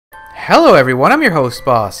Hello everyone, I'm your host,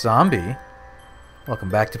 Boss Zombie. Welcome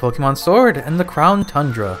back to Pokemon Sword and the Crown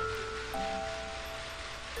Tundra.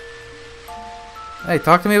 Hey,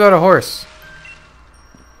 talk to me about a horse.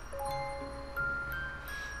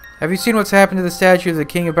 Have you seen what's happened to the statue of the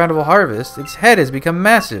King of Bountiful Harvest? Its head has become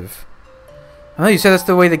massive. I know you said that's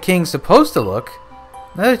the way the king's supposed to look.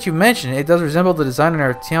 Now that you mention it, it does resemble the design on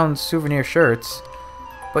our town souvenir shirts.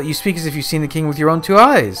 But you speak as if you've seen the king with your own two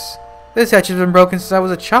eyes. This statue's been broken since I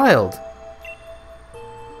was a child.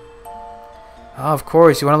 Oh, of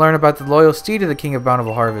course, you want to learn about the loyal steed of the King of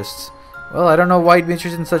Bountiful Harvests. Well, I don't know why you'd be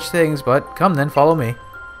interested in such things, but come then, follow me.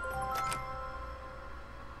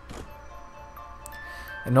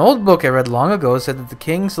 An old book I read long ago said that the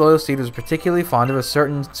king's loyal steed was particularly fond of a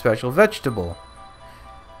certain special vegetable.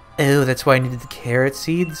 Oh, that's why I needed the carrot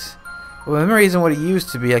seeds? Well, my memory isn't what it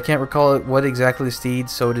used to be. I can't recall what exactly the steed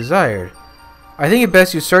so desired. I think it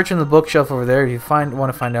best you search on the bookshelf over there if you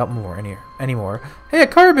want to find out more anymore. Hey, a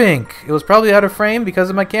Carbink! It was probably out of frame because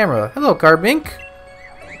of my camera. Hello, Carbink!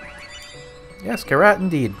 Yes, Karat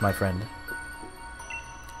indeed, my friend.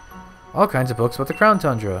 All kinds of books about the Crown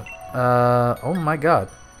Tundra. Oh my god.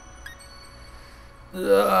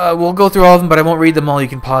 We'll go through all of them, but I won't read them all. You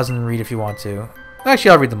can pause and read if you want to.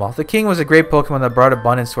 Actually, I'll read them all. The king was a great Pokemon that brought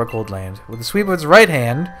abundance to our cold land. With the sweep of its right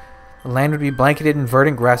hand, the land would be blanketed in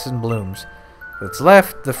verdant grasses and blooms. With its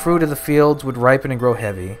left, the fruit of the fields would ripen and grow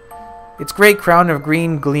heavy. Its great crown of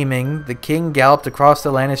green gleaming, the king galloped across the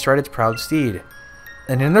land astride its proud steed.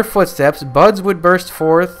 And in their footsteps, buds would burst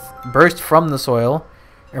from the soil,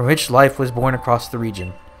 in which life was born across the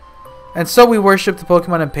region. And so we worshipped the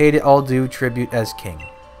Pokemon and paid it all due tribute as king.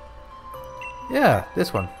 Yeah,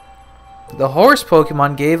 this one. The horse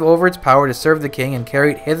Pokemon gave over its power to serve the king and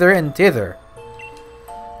carried hither and thither.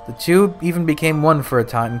 The two even became one for a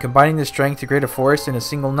time, combining their strength to create a forest in a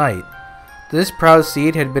single night. This proud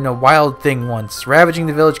steed had been a wild thing once, ravaging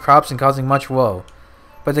the village crops and causing much woe.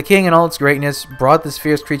 But the king, in all its greatness, brought this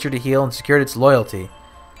fierce creature to heel and secured its loyalty.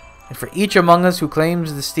 And for each among us who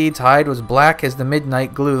claims the steed's hide was black as the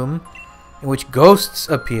midnight gloom, in which ghosts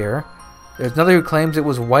appear, there's another who claims it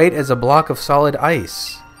was white as a block of solid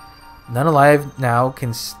ice. None alive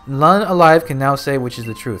can now say which is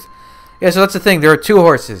the truth. Yeah, so that's the thing. There are two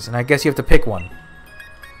horses, and I guess you have to pick one.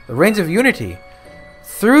 The Reins of Unity.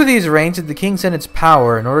 Through these reins did the king send its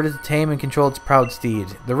power in order to tame and control its proud steed.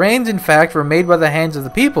 The reins, in fact, were made by the hands of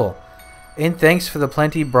the people, in thanks for the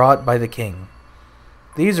plenty brought by the king.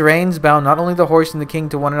 These reins bound not only the horse and the king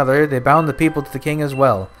to one another, they bound the people to the king as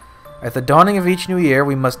well. At the dawning of each new year,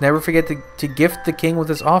 we must never forget to gift the king with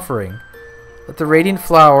this offering. Let the radiant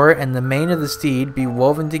flower and the mane of the steed be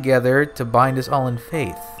woven together to bind us all in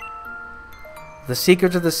faith. The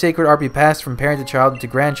secrets of the sacred art be passed from parent to child to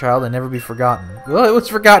grandchild and never be forgotten. Well, it was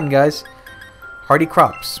forgotten, guys. Hardy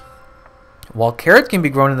crops. While carrots can be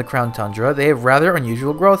grown in the Crown Tundra, they have rather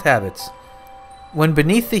unusual growth habits. When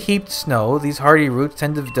beneath the heaped snow, these hardy roots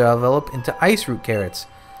tend to develop into ice root carrots.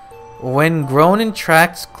 When grown in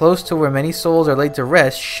tracts close to where many souls are laid to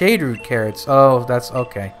rest, shade root carrots. Oh, that's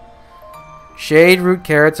okay. Shade root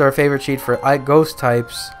carrots are a favorite cheat for ghost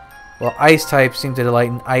types, while ice types seem to delight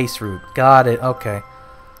in ice root. Got it, okay.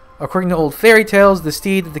 According to old fairy tales, the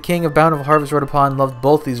steed that the King of Bountiful Harvest rode upon loved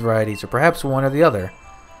both these varieties, or perhaps one or the other.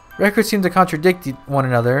 Records seem to contradict one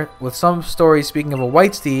another, with some stories speaking of a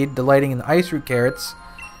white steed delighting in ice root carrots,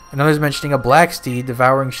 and others mentioning a black steed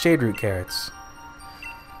devouring shade root carrots.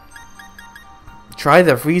 Try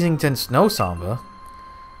the Freezington Snow Samba.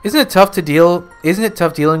 Isn't it tough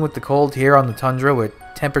dealing with the cold here on the tundra, with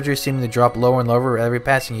temperatures seeming to drop lower and lower with every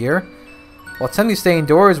passing year? Well, it's time to stay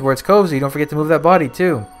indoors where it's cozy. Don't forget to move that body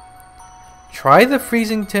too. Try the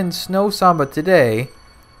Freezington Snow Samba today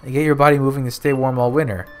and get your body moving to stay warm all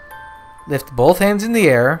winter. Lift both hands in the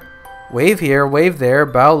air, wave here, wave there,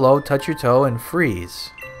 bow low, touch your toe, and freeze.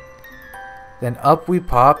 Then up we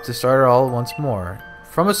pop to start it all once more.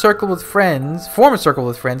 Form a circle with friends,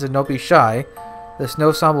 and don't be shy. The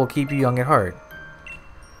Snow Samba will keep you young at heart.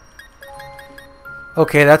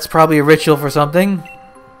 Okay, that's probably a ritual for something.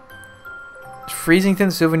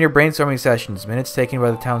 Freezington Souvenir Brainstorming Sessions. Minutes taken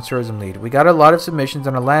by the town tourism lead. We got a lot of submissions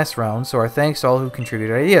on our last round, so our thanks to all who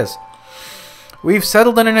contributed ideas. We've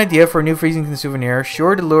settled on an idea for a new Freezington souvenir,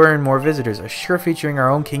 sure to lure in more visitors, a sure featuring our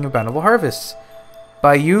own King of Bountiful Harvests.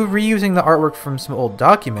 By you reusing the artwork from some old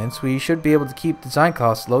documents, we should be able to keep design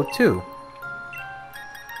costs low too.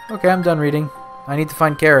 Okay, I'm done reading. I need to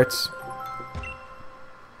find carrots.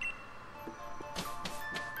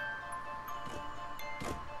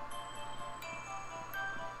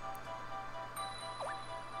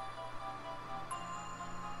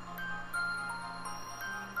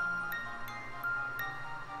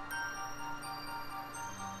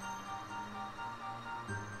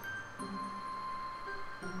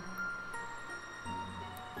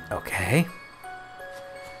 Okay.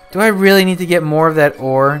 Do I really need to get more of that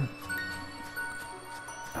ore?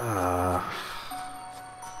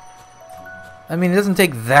 I mean, it doesn't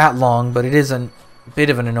take that long, but it is a bit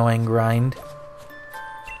of an annoying grind.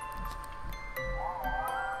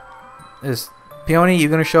 Is Peony, you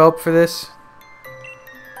gonna show up for this?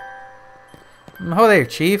 Oh there,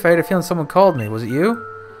 Chief. I had a feeling someone called me. Was it you?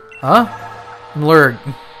 Huh? Lurg.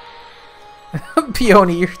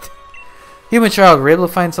 Peony, you're... Human child, were you able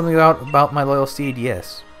to find something out about my loyal steed?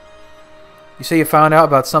 Yes. You say you found out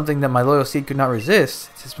about something that my loyal steed could not resist.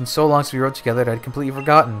 It's been so long since we rode together that I'd completely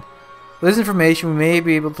forgotten. With this information, we may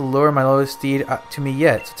be able to lure my loyal steed to me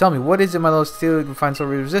yet. So tell me, what is it my loyal steed can find so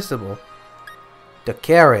irresistible? The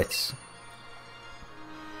carrots.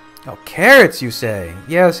 Oh, carrots, you say?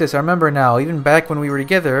 Yes, yes, I remember now. Even back when we were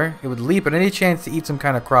together, it would leap at any chance to eat some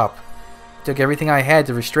kind of crop. It took everything I had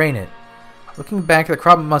to restrain it. Looking back, the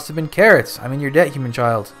crop must have been carrots. I'm in your debt, human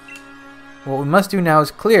child. What we must do now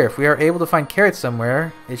is clear. If we are able to find carrots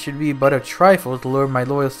somewhere, it should be but a trifle to lure my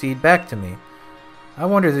loyal steed back to me. I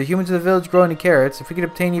wonder, if the humans of the village grow any carrots? If we could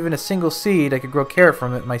obtain even a single seed, I could grow carrot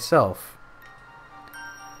from it myself.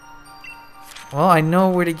 Well, I know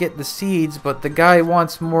where to get the seeds, but the guy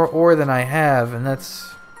wants more ore than I have, and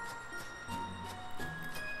that's...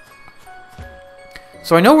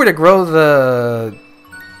 So I know where to grow the...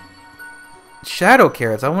 shadow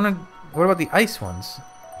carrots. I want to... What about the ice ones?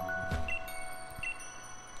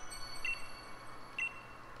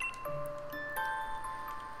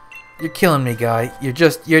 You're killing me, guy. You're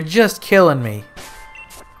just killing me.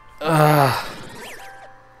 Ugh.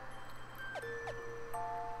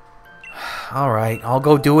 Alright, I'll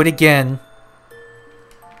go do it again.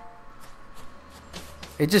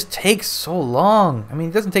 It just takes so long. I mean,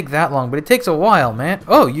 it doesn't take that long, but it takes a while, man.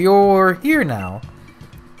 Oh, you're here now.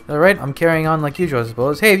 Alright, I'm carrying on like usual, I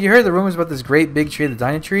suppose. Hey, have you heard the rumors about this great big tree, the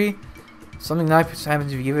Dino Tree? Something nice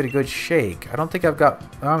happens if you give it a good shake. I don't think I've got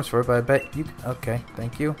arms for it, but I bet you... Okay,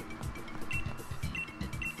 thank you.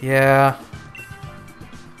 Yeah.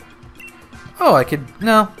 Oh, I could...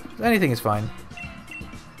 No, anything is fine.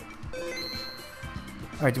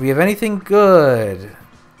 Alright, do we have anything good?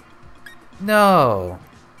 No.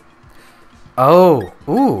 Oh.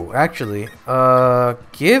 Ooh, actually.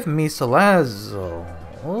 Give me Salazzle.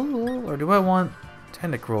 Or do I want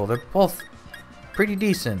Tentacruel? They're both pretty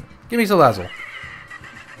decent. Give me Salazzle.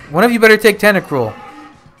 One of you better take Tentacruel.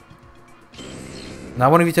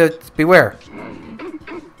 Now one of you to beware.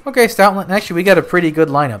 Okay, Stoutland. Actually, we got a pretty good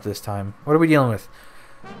lineup this time. What are we dealing with?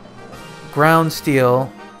 Ground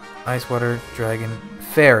Steel, Ice Water, Dragon,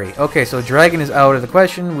 Fairy. Okay, so Dragon is out of the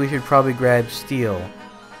question. We should probably grab Steel.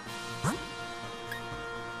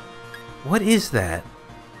 What is that?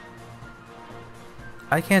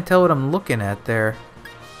 I can't tell what I'm looking at there.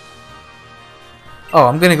 Oh,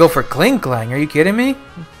 I'm gonna go for Kling Klang. Are you kidding me?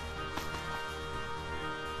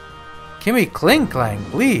 Give me Kling Klang,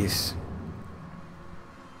 please.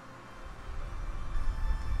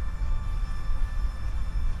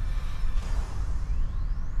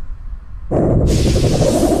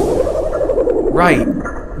 Right.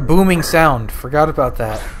 Booming sound. Forgot about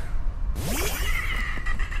that.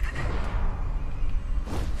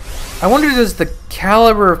 I wonder, does the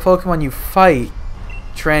caliber of Pokemon you fight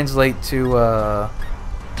translate to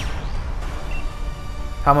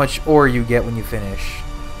how much ore you get when you finish?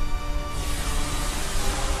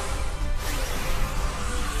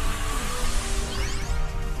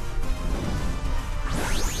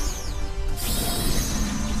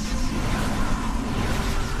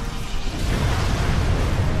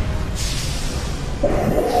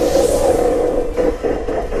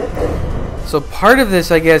 So part of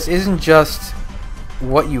this, I guess, isn't just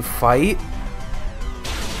what you fight.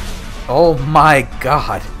 Oh my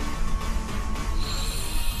god.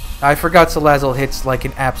 I forgot Salazzle hits like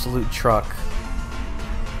an absolute truck.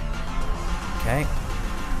 Okay.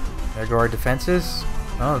 There go our defenses.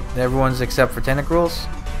 Oh, everyone's except for Tentacruels.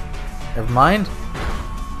 Never mind.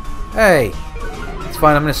 Hey. It's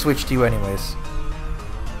fine, I'm going to switch to you anyways.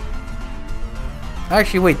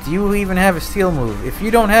 Actually, wait, do you even have a steel move? If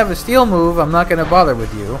you don't have a steel move, I'm not going to bother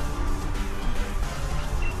with you.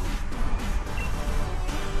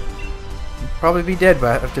 You'll probably be dead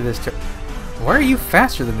by after this turn. Why are you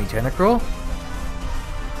faster than me, Tentacruel?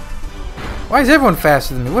 Why is everyone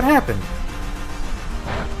faster than me? What happened?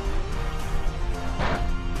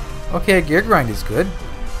 Okay, Gear Grind is good.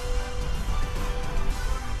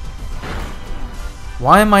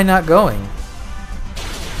 Why am I not going?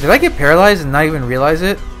 Did I get paralyzed and not even realize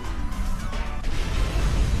it?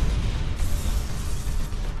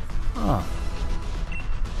 Huh.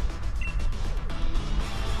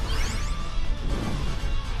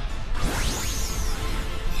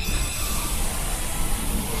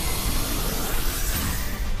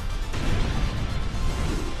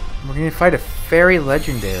 We're gonna fight a fairy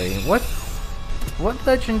legendary. What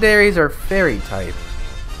legendaries are fairy type?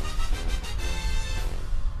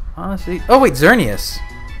 Honestly, oh wait, Xerneas.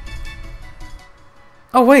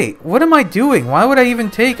 Oh wait, what am I doing? Why would I even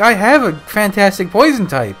take? I have a fantastic poison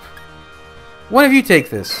type. One of you take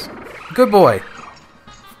this. Good boy.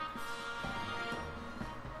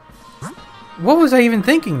 What was I even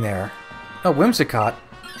thinking there? Oh, Whimsicott.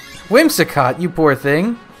 Whimsicott, you poor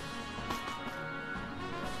thing.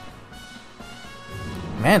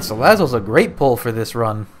 Man, Salazzle's a great pull for this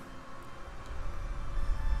run.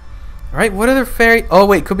 Right, what other fairy... Oh,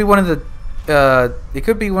 wait, could be one of the... it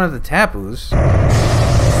could be one of the Tapus.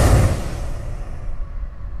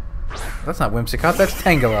 That's not Whimsicott, that's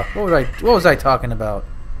Tangela. What was I talking about?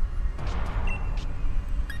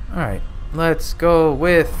 Alright, let's go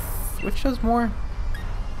with... Which does more?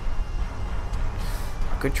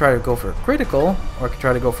 I could try to go for a critical, or I could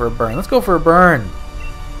try to go for a burn. Let's go for a burn!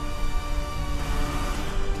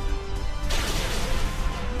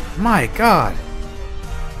 My god!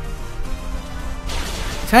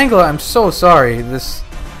 Tangela, I'm so sorry. This...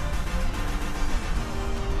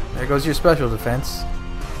 There goes your special defense.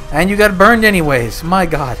 And you got burned anyways. My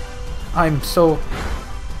god. I'm so...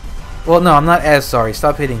 Well, no, I'm not as sorry.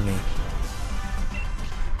 Stop hitting me.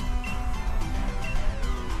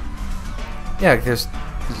 Yeah, there's...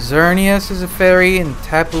 Xerneas is a fairy and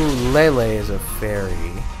Tapu Lele is a fairy.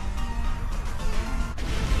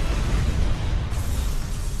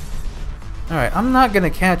 Alright, I'm not gonna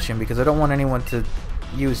catch him because I don't want anyone to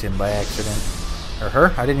use him by accident. Or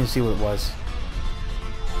her? I didn't even see what it was.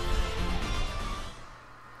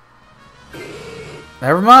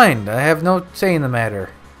 Never mind, I have no say in the matter.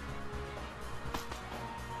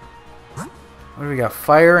 What do we got?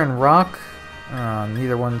 Fire and rock?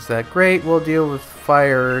 Neither one's that great. We'll deal with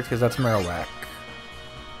fire because that's Marowak.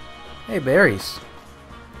 Hey, berries.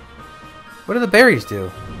 What do the berries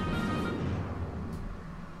do?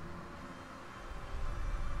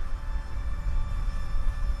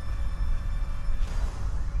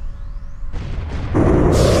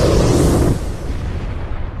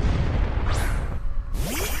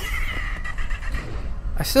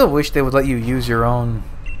 I still wish they would let you use your own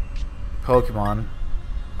Pokemon.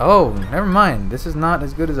 Oh, never mind. This is not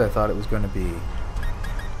as good as I thought it was going to be.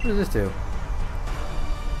 What does this do?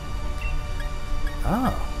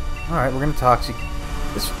 Oh. Alright, we're going to Toxic.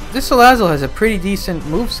 This Salazzle has a pretty decent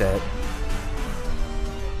moveset.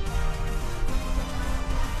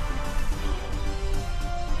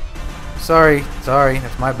 Sorry,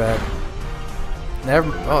 that's my bad. Never.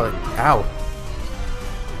 Oh, ow.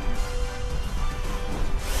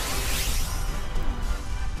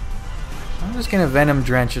 I'm just gonna Venom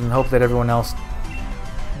Drench and hope that everyone else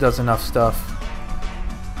does enough stuff.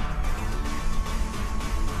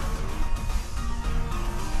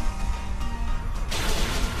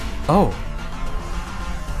 Oh.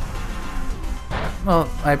 Well,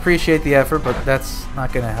 I appreciate the effort, but that's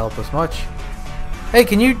not gonna help us much. Hey,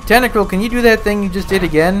 can you, Tentacruel, can you do that thing you just did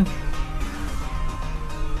again?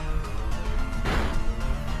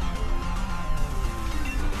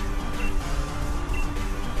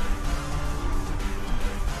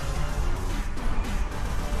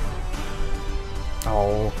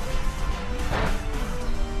 Oh.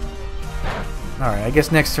 Alright, I guess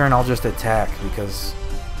next turn I'll just attack because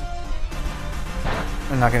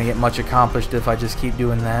I'm not going to get much accomplished if I just keep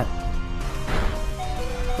doing that.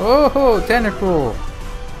 Oh, Tentacruel!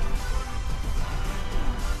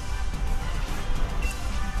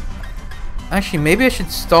 Actually, maybe I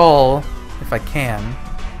should stall if I can.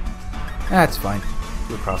 That's fine.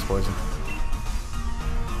 Do a cross poison.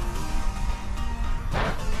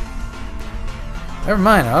 Never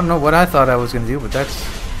mind, I don't know what I thought I was going to do, but that's,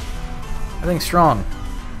 I think, strong.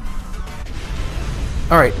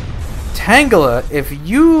 Alright, Tangela, if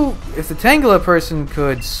the Tangela person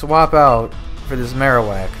could swap out for this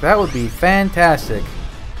Marowak, that would be fantastic.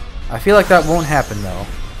 I feel like that won't happen, though.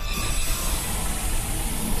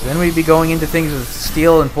 So then we'd be going into things with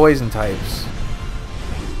steel and poison types.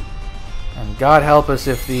 And God help us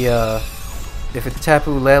if it's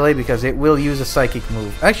Tapu Lele, because it will use a psychic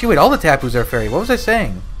move. Actually, wait, all the Tapus are fairy. What was I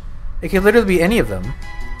saying? It could literally be any of them.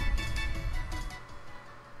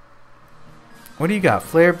 What do you got?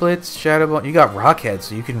 Flare Blitz, Shadow Ball. You got Rockhead,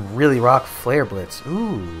 so you can really rock Flare Blitz.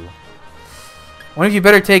 Ooh. One of you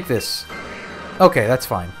better take this. Okay, that's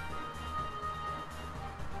fine.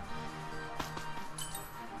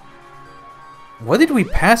 What did we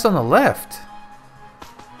pass on the left?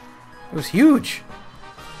 It was huge.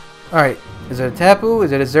 Alright, is it a Tapu?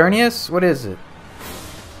 Is it a Xerneas? What is it?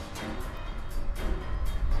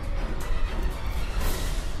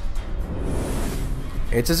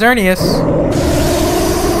 It's a Xerneas.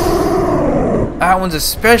 That one's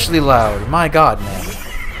especially loud. My god, man.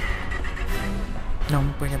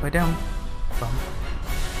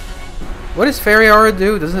 What does Fairy Aura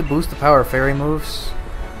do? Doesn't it boost the power of fairy moves?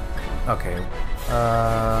 Okay.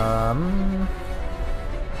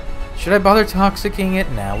 Should I bother toxicking it?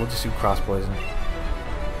 Nah, we'll just do cross poison.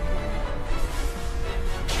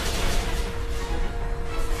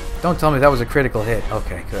 Don't tell me that was a critical hit.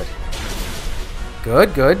 Okay, good.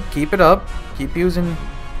 Good, good. Keep it up. Keep using...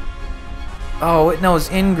 Oh, it knows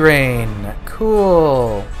Ingrain.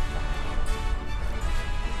 Cool.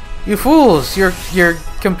 You fools! You're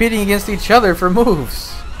competing against each other for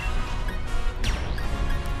moves.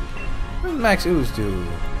 What does Max Ooze do?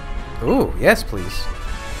 Ooh, yes, please.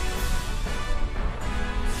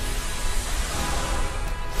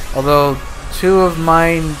 Although, two of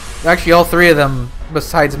mine... Actually, all three of them,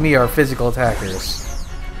 besides me, are physical attackers.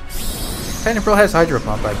 Tentacruel has Hydro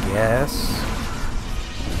Pump, I guess.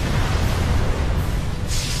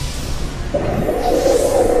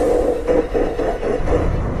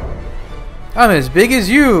 I'm as big as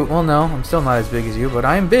you! Well, no, I'm still not as big as you, but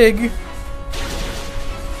I'm big.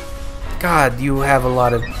 God, you have a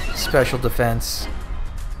lot of special defense.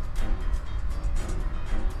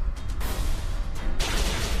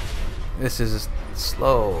 This is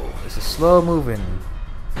slow. This is slow moving.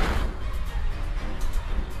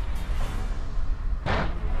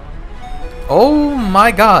 Oh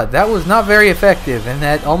my god, that was not very effective, and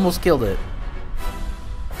that almost killed it.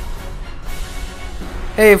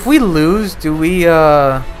 Hey, if we lose, do we,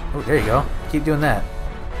 Oh, there you go. Keep doing that.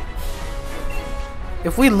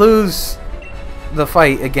 If we lose the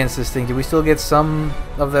fight against this thing, do we still get some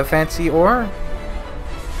of the fancy ore?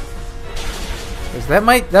 Because that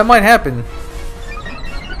might happen.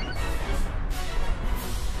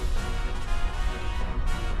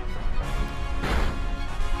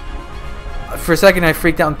 For a second, I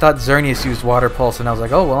freaked out and thought Xerneas used Water Pulse, and I was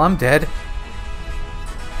like, oh, well, I'm dead.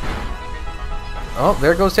 Oh,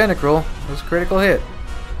 there goes Tentacruel. It was a critical hit.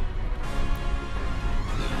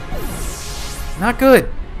 Not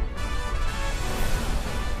good.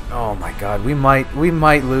 Oh my god, we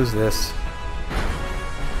might lose this.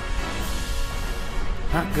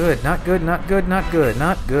 Not good, not good, not good, not good,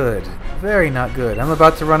 not good. Very not good. I'm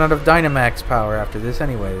about to run out of Dynamax power after this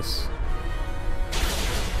anyways.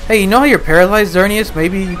 Hey, you know how you're paralyzed, Xerneas?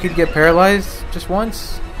 Maybe you could get paralyzed just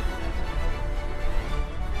once?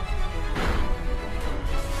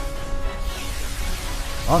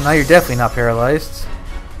 Oh, now you're definitely not paralyzed.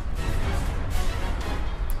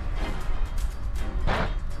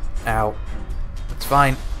 Ow. It's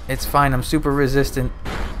fine. It's fine. I'm super resistant.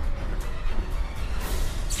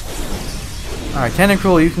 Alright,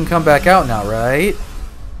 Tentacruel, you can come back out now, right?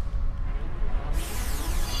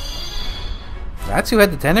 That's who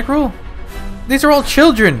had the Tentacruel? These are all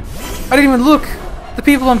children! I didn't even look! The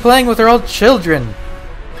people I'm playing with are all children!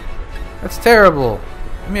 That's terrible.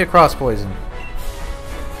 Give me a cross poison.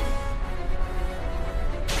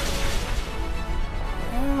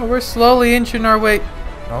 Oh, we're slowly inching our way.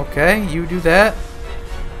 Okay, you do that.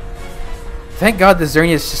 Thank God the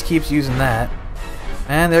Xerneas just keeps using that.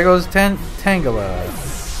 And there goes Tangela.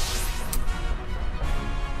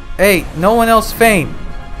 Hey, no one else faint.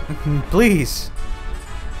 Please.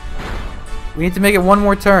 We need to make it one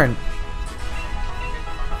more turn.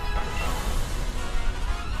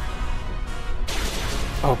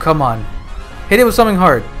 Oh, come on. Hit it with something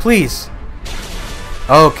hard, please.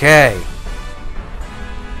 Okay.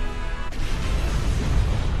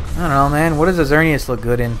 I don't know, man. What does a Xerneas look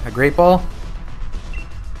good in? A Great Ball?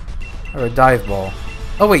 Or a Dive Ball?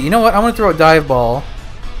 Oh, wait. You know what? I want to throw a Dive Ball.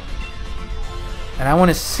 And I want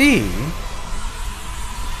to see...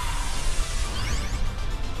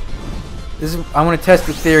 I want to test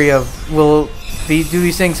the theory of, do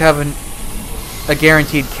these things have a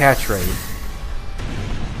guaranteed catch rate?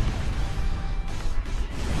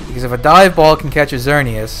 Because if a Dive Ball can catch a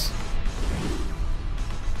Xerneas,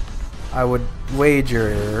 I would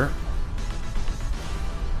wager...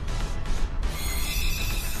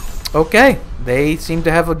 Okay, they seem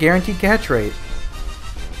to have a guaranteed catch rate.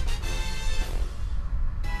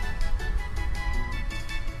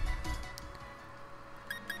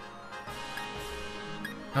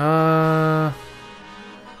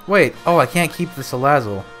 Wait. Oh, I can't keep the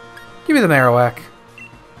Salazzle. Give me the Marowak.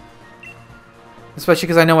 Especially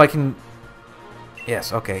because I know I can...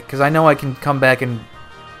 Yes, okay. Because I know I can come back and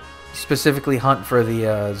specifically hunt for the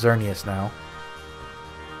Xerneas now.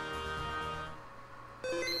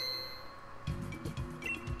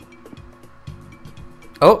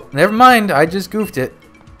 Oh, never mind. I just goofed it.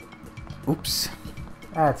 Oops.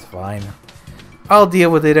 That's fine. I'll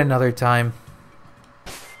deal with it another time.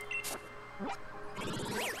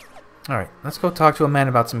 Alright, let's go talk to a man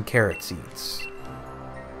about some carrot seeds.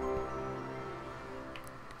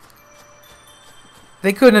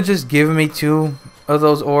 They couldn't have just given me 2 of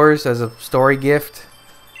those ores as a story gift.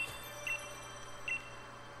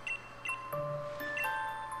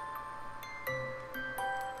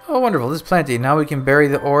 Oh, wonderful. This is plenty. Now we can bury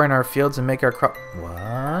the ore in our fields and make our crop...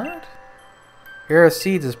 What? Here are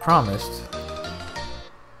seeds as promised.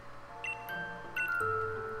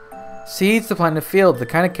 Seeds to plant in the field. The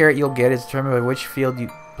kind of carrot you'll get is determined by which field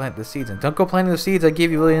you plant the seeds in. Don't go planting the seeds I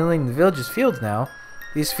give you willy-nilly in the village's fields now.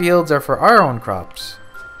 These fields are for our own crops.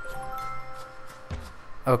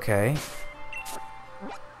 Okay.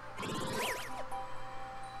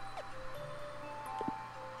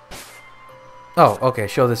 Oh, okay.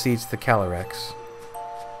 Show the seeds to Calyrex.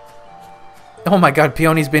 Oh my god,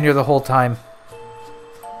 Peony's been here the whole time.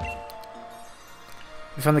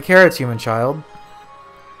 You found the carrots, human child.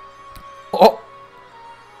 Oh!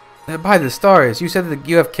 By the stars, you said that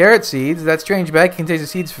you have carrot seeds. That strange bag contains the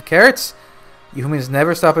seeds for carrots? You humans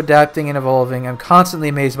never stop adapting and evolving. I'm constantly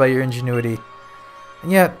amazed by your ingenuity.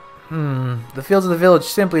 And yet, the fields of the village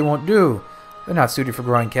simply won't do. They're not suited for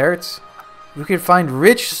growing carrots. If we could find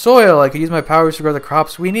rich soil, I could use my powers to grow the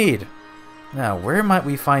crops we need. Now, where might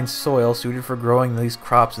we find soil suited for growing these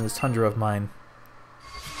crops in this tundra of mine?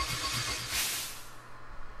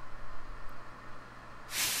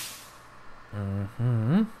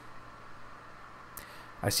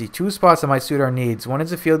 I see 2 spots that might suit our needs. One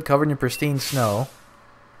is a field covered in pristine snow.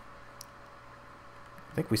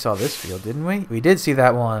 I think we saw this field, didn't we? We did see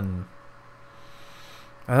that one.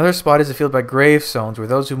 Another spot is a field by gravestones where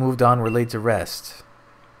those who moved on were laid to rest.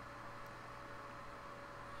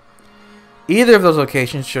 Either of those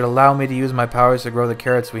locations should allow me to use my powers to grow the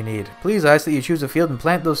carrots we need. Please, I ask that you choose a field and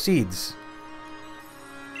plant those seeds.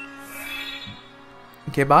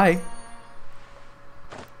 Okay, bye.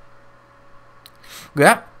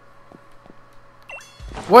 Yeah.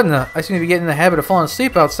 What in the... I seem to be getting in the habit of falling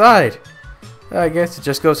asleep outside. I guess it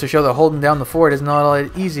just goes to show that holding down the fort is not all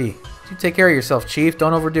that easy. You take care of yourself, Chief.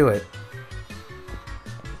 Don't overdo it.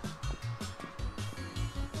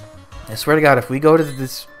 I swear to God, if we go to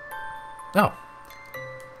this... Oh.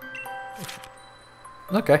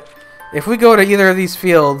 Okay. If we go to either of these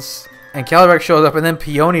fields and Calyrex shows up and then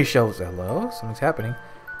Peony shows... Hello? Something's happening.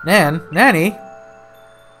 Nanny?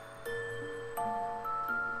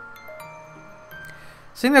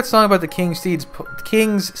 Sing that song about the King's Steed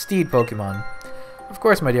Pokemon. Of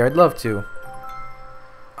course, my dear, I'd love to.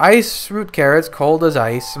 Ice root carrots, cold as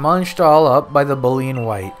ice, munched all up by the bully in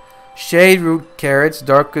white. Shade root carrots,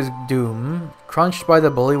 dark as doom, crunched by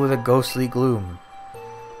the bully with a ghostly gloom.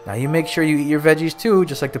 Now you make sure you eat your veggies too,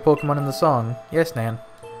 just like the Pokemon in the song. Yes, Nan.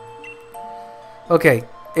 Okay,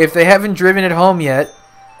 if they haven't driven it home yet,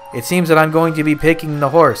 it seems that I'm going to be picking the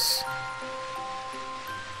horse.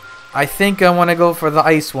 I think I want to go for the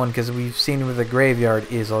ice one because we've seen where the graveyard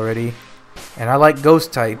is already. And I like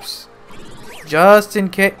ghost types. Just in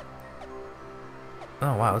case...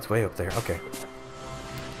 Oh wow, it's way up there. Okay.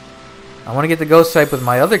 I want to get the ghost type with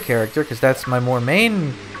my other character because that's my more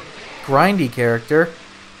main grindy character.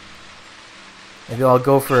 Maybe I'll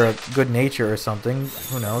go for a good nature or something.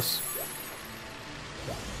 Who knows?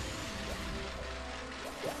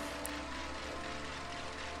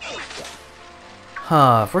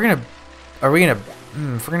 Huh, if we're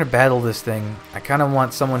gonna battle this thing, I kind of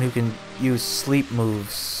want someone who can use sleep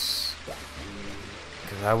moves.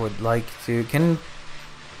 Because I would like to...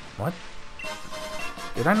 What?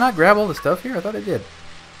 Did I not grab all the stuff here? I thought I did.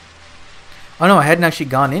 Oh no, I hadn't actually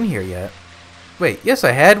gone in here yet. Wait, yes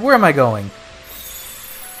I had. Where am I going?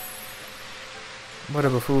 What a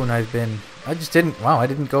buffoon I've been. I just didn't... Wow, I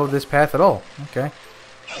didn't go this path at all. Okay.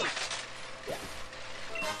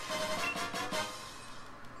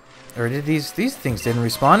 Or did these things didn't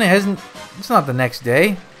respawn? It hasn't... It's not the next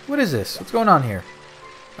day. What is this? What's going on here?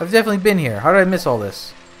 I've definitely been here. How did I miss all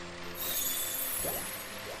this?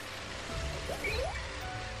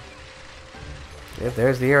 Okay,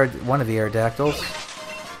 there's the one of the Aerodactyls.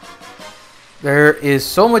 There is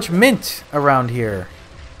so much mint around here.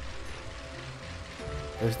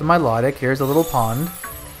 There's the Milotic. Here's a little pond.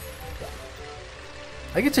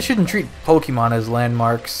 I guess I shouldn't treat Pokemon as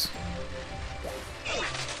landmarks.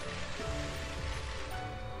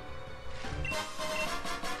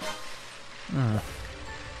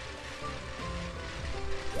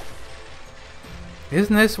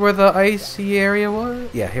 Isn't this where the icy area was?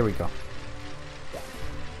 Yeah, here we go.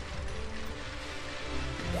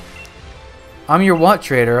 I'm your what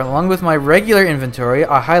trader. Along with my regular inventory,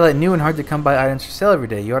 I highlight new and hard to come by items for sale every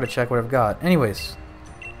day. You ought to check what I've got. Anyways.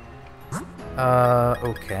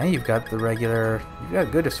 Okay, you've got the regular... You've got a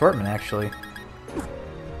good assortment, actually.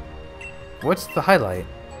 What's the highlight?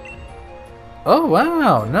 Oh,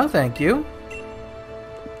 wow. No, thank you.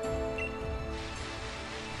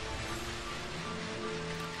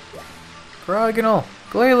 Paragonal.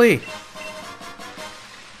 Glalie.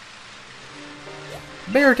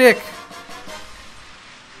 Bear tick.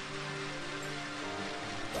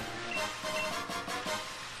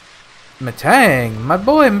 Matang. My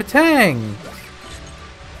boy, Matang.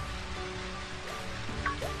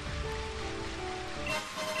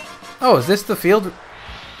 Oh, is this the field?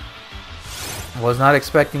 Was not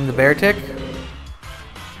expecting the bear tick.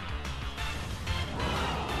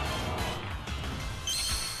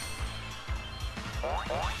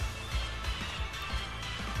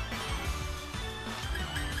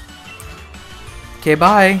 Okay,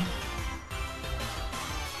 bye.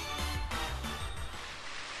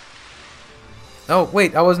 Oh,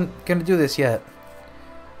 wait, I wasn't gonna do this yet.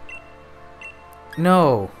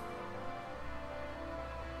 No.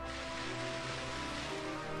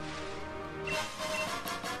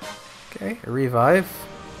 Okay, a revive.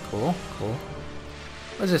 Cool, cool.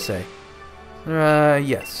 What does it say?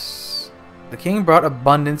 Yes. The king brought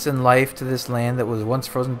abundance and life to this land that was once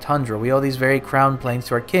frozen tundra. We owe these very crown plains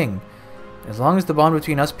to our king. As long as the bond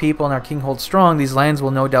between us people and our king holds strong, these lands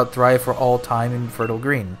will no doubt thrive for all time in fertile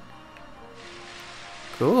green.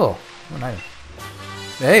 Cool. What item?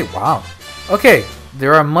 Hey, wow. Okay,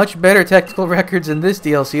 there are much better technical records in this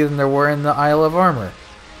DLC than there were in the Isle of Armor.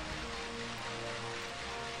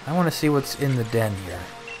 I want to see what's in the den here.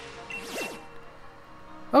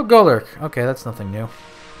 Oh, Golurk. Okay, that's nothing new.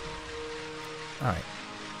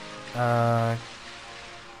 Alright.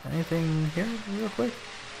 Anything here real quick?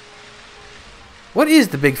 What is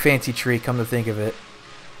the big fancy tree, come to think of it?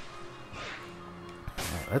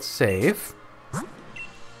 Alright, let's save.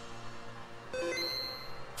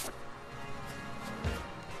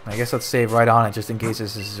 I guess let's save right on it just in case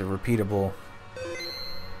this is a repeatable.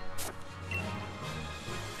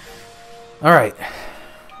 Alright.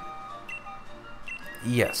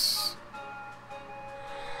 Yes.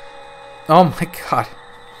 Oh my god.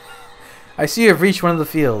 I see you've reached one of the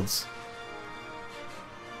fields.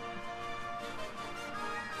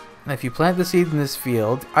 If you plant the seed in this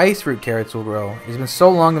field, ice root carrots will grow. It has been so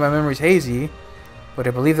long that my memory's hazy, but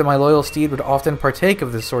I believe that my loyal steed would often partake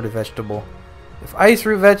of this sort of vegetable. If ice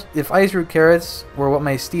root carrots were what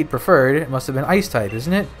my steed preferred, it must have been ice type,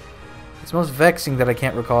 isn't it? It's most vexing that I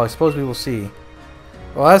can't recall. I suppose we will see.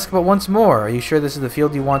 I'll ask about once more. Are you sure this is the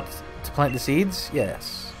field you want to plant the seeds?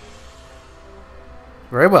 Yes.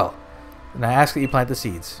 Very well. Then I ask that you plant the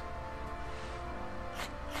seeds.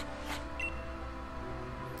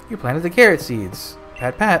 You planted the carrot seeds.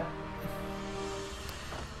 Pat pat.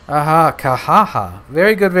 Aha, kahaha.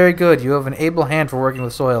 Very good, very good. You have an able hand for working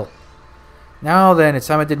with soil. Now then, it's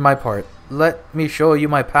time I did my part. Let me show you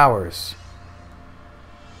my powers.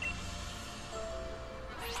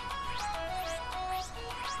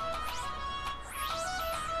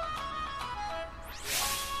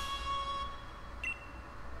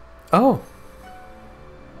 Oh.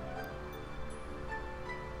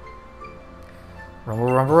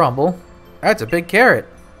 Rumble, rumble, rumble. That's a big carrot.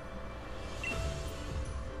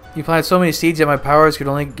 You planted so many seeds that my powers could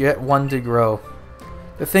only get one to grow.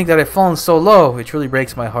 To think that I've fallen so low, it truly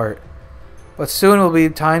breaks my heart. But soon will be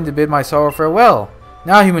time to bid my sorrow farewell.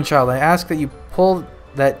 Now, human child, I ask that you pull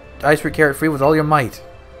that ice root carrot free with all your might.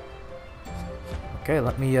 Okay,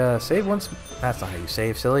 let me save once. That's not how you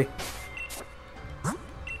save, silly.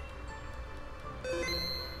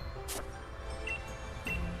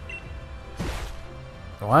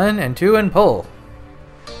 1 and 2 and pull.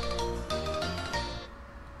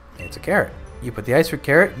 It's a carrot. You put the ice root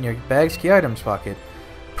carrot in your bag's key items pocket.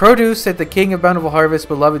 Produce that the king of bountiful harvest,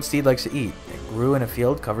 beloved steed, likes to eat. It grew in a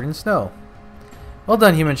field covered in snow. Well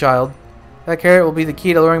done, human child. That carrot will be the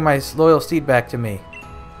key to luring my loyal steed back to me.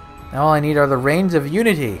 Now all I need are the reins of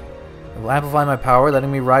unity. It will amplify my power,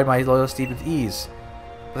 letting me ride my loyal steed with ease.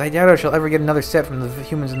 But I doubt I shall ever get another set from the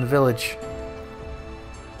humans in the village.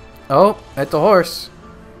 Oh, at the horse.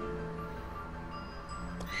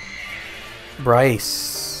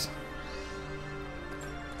 Bryce.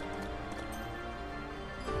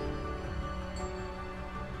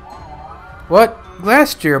 What?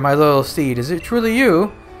 Glastier, my loyal steed, is it truly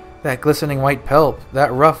you? That glistening white pelt,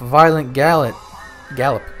 that rough, violent gallop.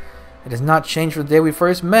 It has not changed from the day we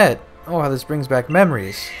first met. Oh, how this brings back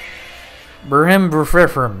memories. Brrhim,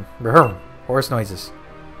 brrfrfrm, brrhm. Horse noises.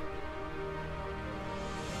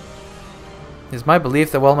 It is my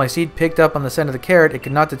belief that while my seed picked up on the scent of the carrot, it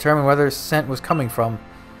could not determine where the scent was coming from.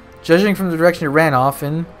 Judging from the direction it ran off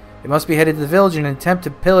in, it must be headed to the village in an attempt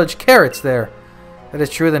to pillage carrots there. If that is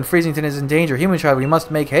true, then Freezington is in danger. Human child, we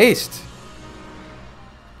must make haste.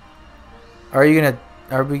 Are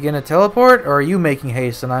we gonna teleport, or are you making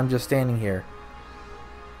haste and I'm just standing here?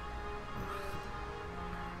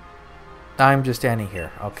 I'm just standing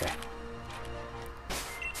here. Okay.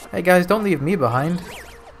 Hey guys, don't leave me behind.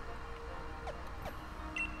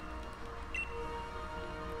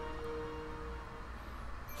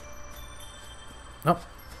 Nope.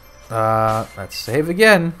 Let's save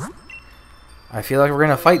again. I feel like we're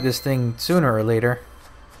gonna fight this thing sooner or later.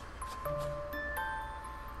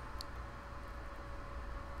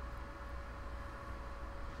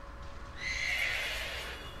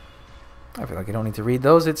 I feel like I don't need to read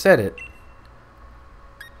those, it said it.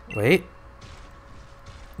 Wait.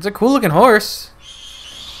 It's a cool looking horse.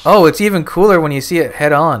 Oh, it's even cooler when you see it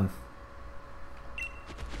head on.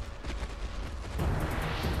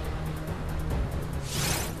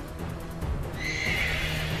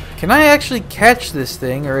 Can I actually catch this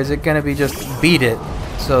thing, or is it going to be just beat it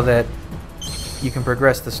so that you can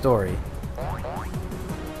progress the story?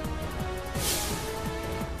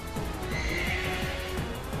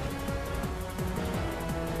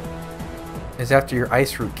 Is after your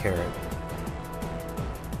ice root carrot.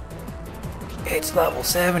 It's level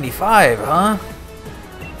 75, huh?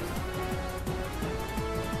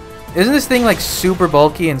 Isn't this thing like super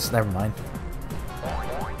bulky and never mind.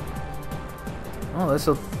 Oh,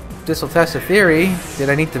 this'll test a theory.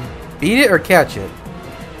 Did I need to beat it or catch it?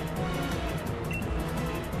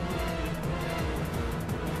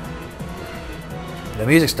 The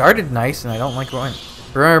music started nice and I don't like going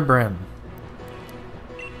brim brim.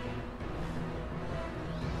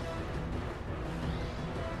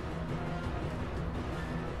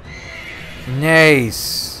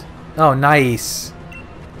 Nice. Oh, nice.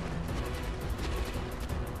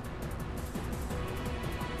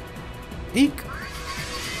 Eek.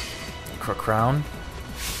 Crown.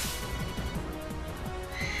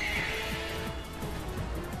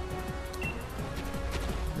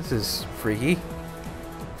 This is freaky.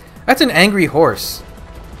 That's an angry horse.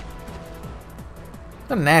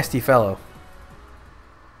 A nasty fellow.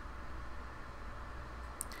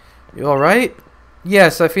 You alright?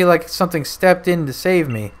 Yes, I feel like something stepped in to save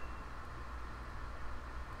me.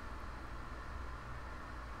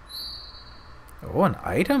 Oh, an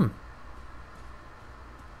item?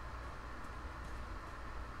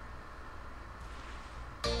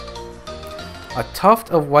 A tuft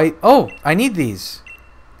of white... Oh, I need these.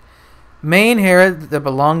 Mane hair that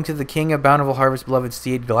belonged to the king of bountiful harvest, beloved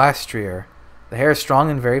steed, Glastrier. The hair is strong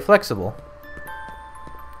and very flexible.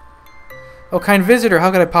 Oh, kind visitor,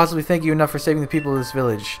 how could I possibly thank you enough for saving the people of this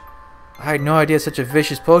village? I had no idea such a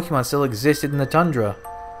vicious Pokemon still existed in the Tundra.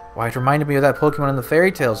 Why, it reminded me of that Pokemon in the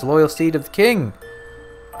fairy tales, loyal steed of the king.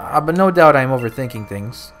 But no doubt I am overthinking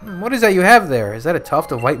things. What is that you have there? Is that a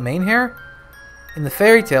tuft of white mane hair? In the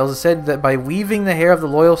fairy tales, it said that by weaving the hair of the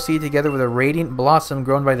loyal steed together with a radiant blossom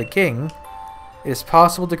grown by the king, it is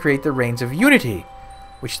possible to create the Reigns of Unity,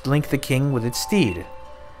 which link the king with its steed.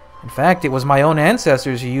 In fact, it was my own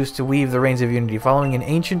ancestors who used to weave the Reigns of Unity, following an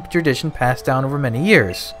ancient tradition passed down over many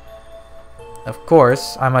years. Of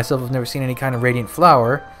course, I myself have never seen any kind of radiant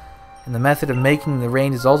flower, and the method of making the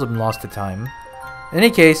reigns has also been lost to time. In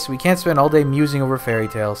any case, we can't spend all day musing over fairy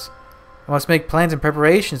tales. I must make plans and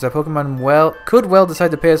preparations that Pokemon could well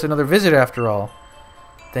decide to pay us another visit after all.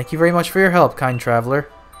 Thank you very much for your help, kind traveler.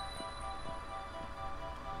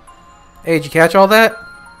 Hey, did you catch all that?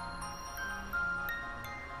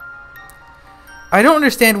 I don't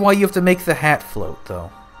understand why you have to make the hat float,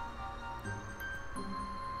 though.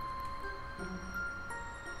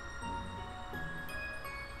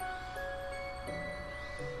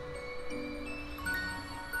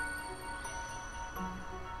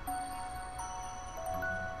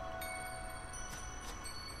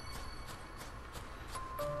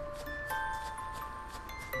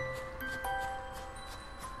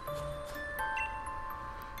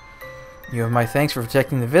 You have my thanks for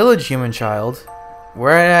protecting the village, human child. Were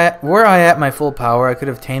I at my full power, I could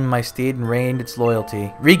have tamed my steed and regained its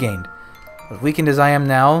loyalty. But weakened as I am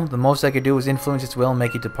now, the most I could do was influence its will and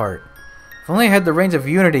make it depart. If only I had the Reigns of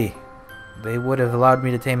Unity, they would have allowed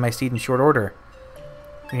me to tame my steed in short order.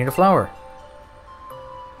 We need a flower.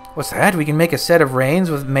 What's that? We can make a set of reins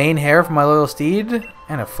with mane hair for my loyal steed?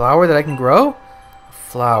 And a flower that I can grow?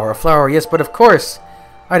 A flower, yes, but of course!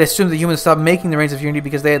 I'd assumed the humans stopped making the Reigns of Unity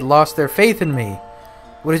because they had lost their faith in me.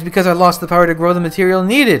 What is because I lost the power to grow the material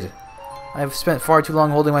needed? I have spent far too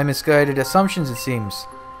long holding my misguided assumptions, it seems.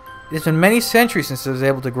 It's been many centuries since I was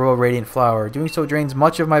able to grow a radiant flower. Doing so drains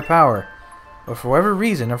much of my power. But for whatever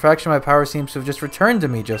reason, a fraction of my power seems to have just returned to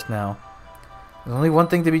me just now. There's only one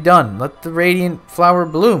thing to be done. Let the radiant flower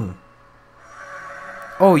bloom.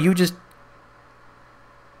 Oh, you just...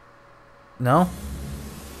 No?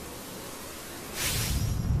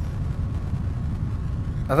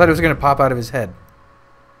 I thought it was going to pop out of his head.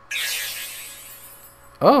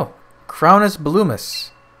 Oh, Crownus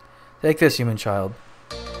Bloomus. Take this, human child.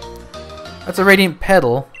 That's a radiant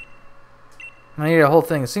petal. I need a whole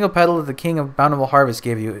thing. A single petal that the King of Bountiful Harvest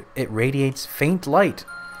gave you. It radiates faint light.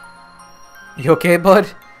 You okay, bud?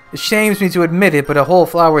 It shames me to admit it, but a whole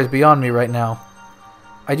flower is beyond me right now.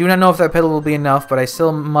 I do not know if that petal will be enough, but I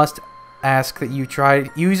still must ask that you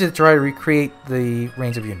use it to try to recreate the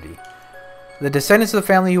Rains of Unity. The descendants of the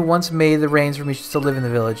family who once made the rains for me should still live in the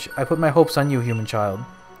village. I put my hopes on you, human child.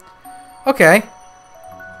 Okay.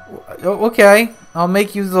 Okay. I'll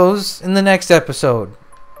make you those in the next episode.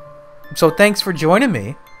 So thanks for joining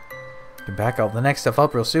me. Get back out the next stuff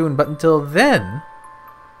up real soon, but until then,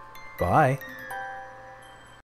 bye.